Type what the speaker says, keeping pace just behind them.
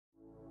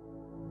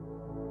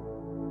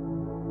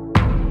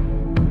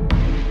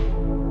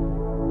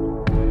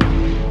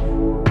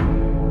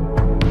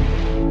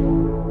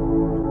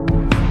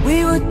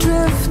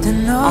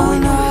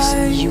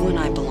Because you and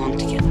I belong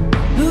together.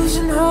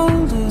 Losing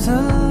hold of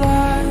the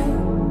light,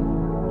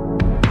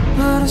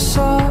 but I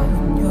saw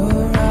in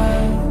your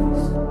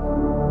eyes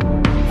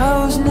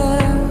I was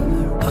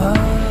never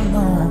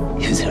alone.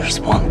 If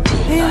there's one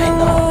thing I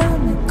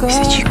know, is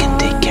that you can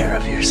take care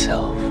of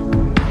yourself.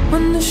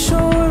 When the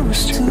shore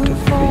was too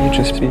far, you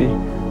just be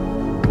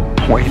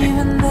waiting.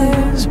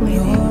 Just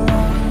waiting.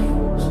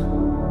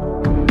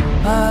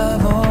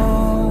 I've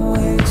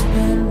always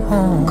been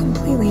home.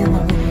 Completely in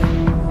love with you.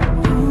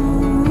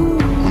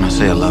 When I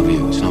say I love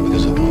you, it's not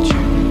because I want you.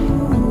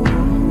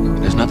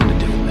 It has nothing to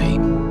do with me.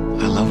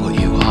 I love what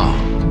you are.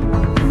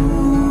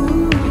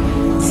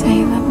 Say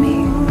you love me.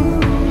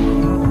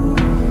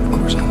 Of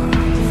course I love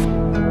you.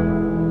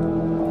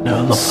 No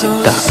love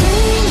like that.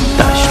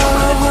 That is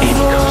stronger than any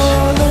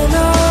curse.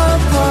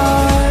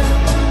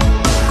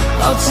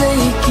 I'll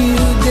take you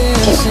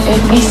dancing. It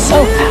made me so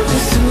happy.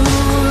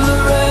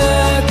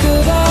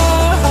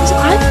 So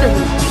I've been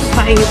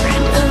by you,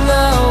 Brandon.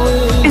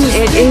 And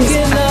it is a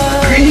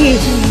pretty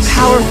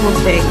powerful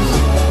thing.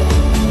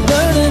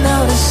 Learning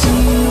how to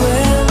see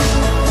when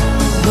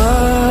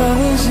love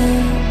is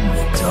in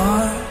the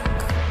dark.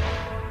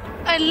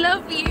 I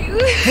love you.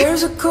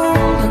 There's a cold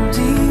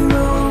empty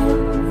room.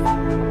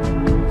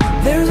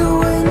 There's a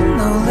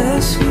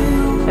windowless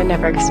view. I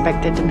never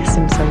expected to miss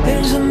him so much.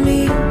 There's a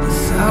me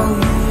without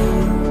you.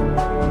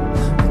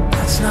 But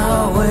that's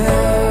not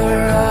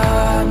where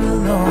I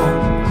belong.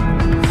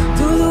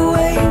 Through the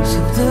waves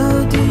of the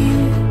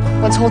deep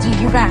What's holding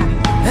you back?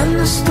 and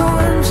the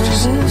storms of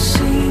the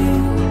sea,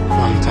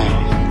 One thing.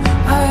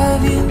 I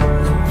have you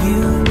and you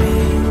me.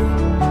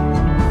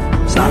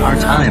 It's not our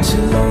time,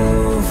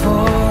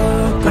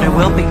 but it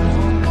will be.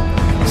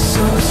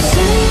 So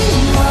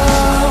sing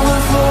while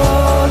we're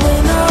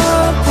falling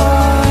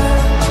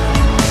apart.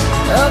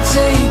 I'll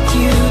take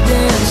you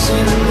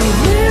dancing. We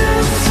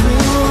live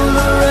through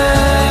the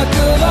wreck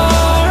of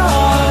our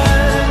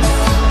hearts,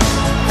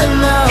 and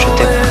now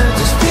we're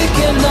just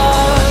picking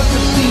up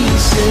the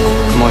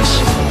pieces. Moist.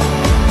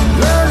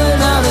 Learning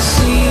how to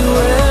see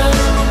when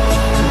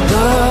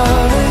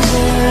love is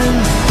in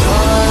the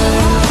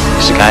dark.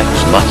 He's a guy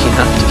who's lucky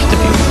enough to get to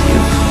be with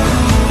you.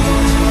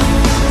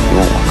 He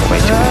won't walk away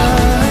too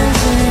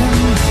easily.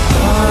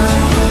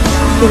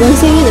 이번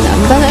생에는 안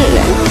반할래.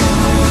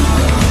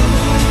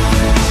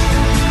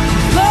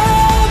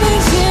 Love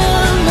is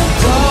in the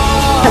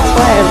dark. That's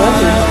why I love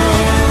you.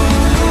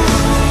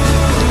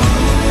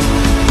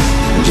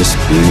 And just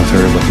being with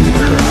her, looking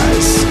into her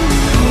eyes.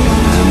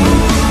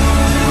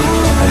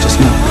 And I just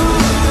know.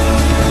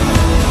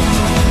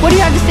 What do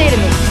you have to say to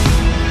me?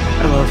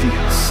 I love you.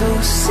 So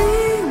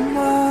sing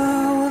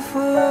while we're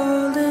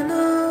falling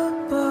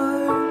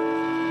apart.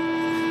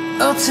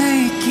 I'll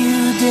take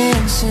you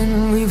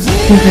dancing. We've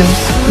lived through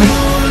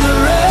the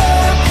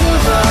wreck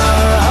of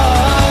our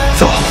hearts,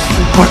 It's all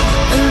important.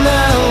 and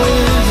now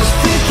we're just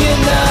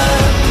picking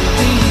up the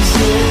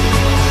pieces.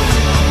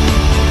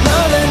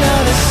 Learning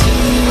how to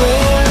see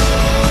where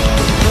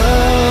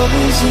love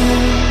is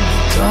in the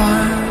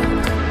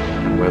dark.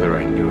 Whether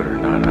I knew it or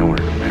not, I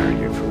wanted to marry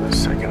you from the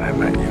second I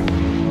met you.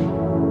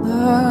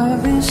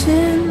 Love is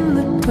in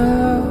the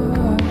dark.